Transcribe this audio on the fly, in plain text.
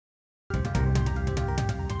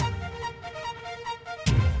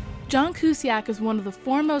John Kusiak is one of the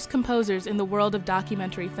foremost composers in the world of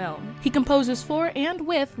documentary film. He composes for and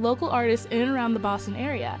with local artists in and around the Boston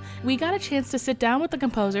area. We got a chance to sit down with the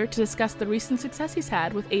composer to discuss the recent success he's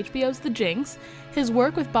had with HBO's The Jinx, his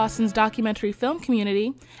work with Boston's documentary film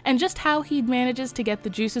community, and just how he manages to get the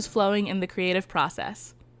juices flowing in the creative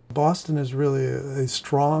process. Boston is really a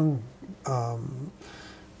strong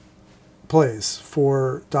place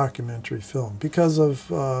for documentary film because of,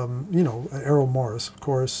 you know, Errol Morris, of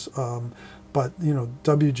course, but, you know,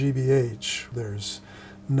 WGBH, there's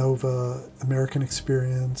Nova, American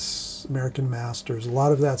Experience, American Masters, a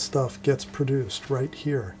lot of that stuff gets produced right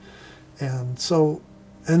here. And so,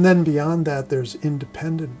 and then beyond that, there's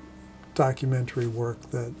independent documentary work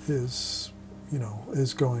that is, you know,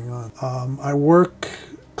 is going on. I work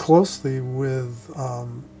closely with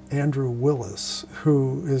Andrew Willis,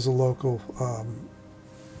 who is a local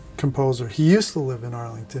composer. He used to live in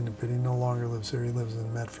Arlington, but he no longer lives here. He lives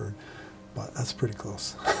in Medford, but that's pretty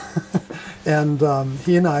close. And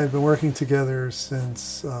he and I have been working together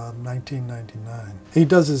since 1999. He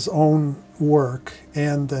does his own work,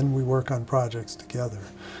 and then we work on projects together.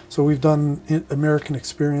 So we've done American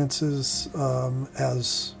Experiences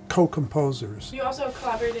as co-composers. You also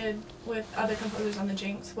collaborated with other composers on The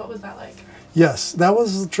Jinx. What was that like? Yes, that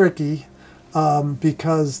was tricky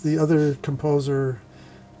because the other composer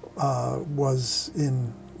was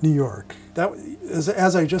in New York. That,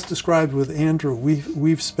 as I just described with Andrew,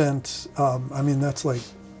 we've spent, I mean, that's like,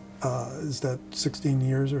 is that 16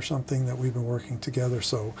 years or something that we've been working together.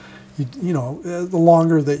 So, you know, the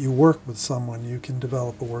longer that you work with someone, you can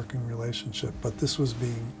develop a working relationship. But this was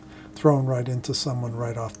being thrown right into someone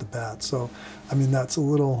right off the bat. So, I mean, that's a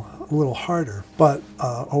little harder. But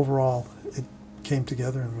overall, it came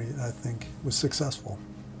together, and I think was successful.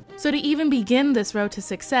 So to even begin this road to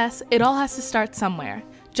success, it all has to start somewhere.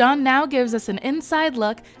 John now gives us an inside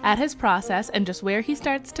look at his process and just where he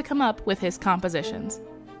starts to come up with his compositions.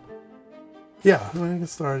 Yeah, when I get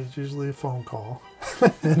started, it's usually a phone call,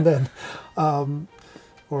 and then,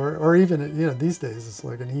 or even, you know, these days it's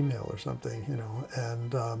like an email or something, you know.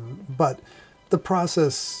 And but the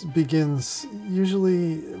process begins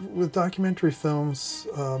usually with documentary films.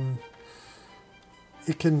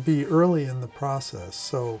 It can be early in the process,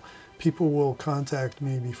 so people will contact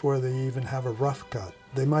me before they even have a rough cut.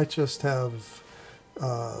 They might just have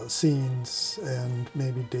scenes and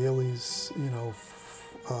maybe dailies, you know,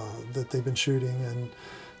 that they've been shooting, and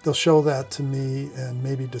they'll show that to me and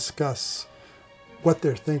maybe discuss what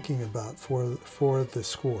they're thinking about for the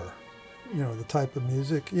score. You know, the type of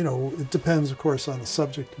music, you know, it depends, of course, on the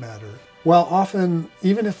subject matter. Well, often,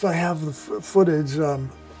 even if I have the footage,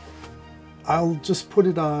 I'll just put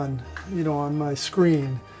it on, you know, on my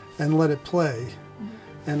screen and let it play.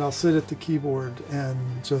 And I'll sit at the keyboard and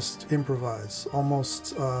just improvise,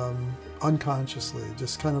 almost unconsciously,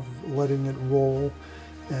 just kind of letting it roll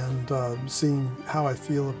and seeing how I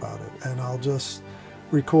feel about it. And I'll just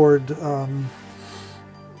record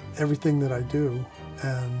everything that I do,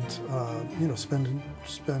 and you know, spend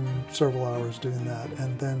several hours doing that,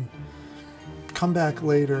 and then come back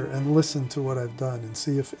later and listen to what I've done and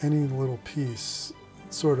see if any little piece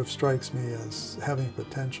sort of strikes me as having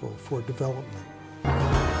potential for development.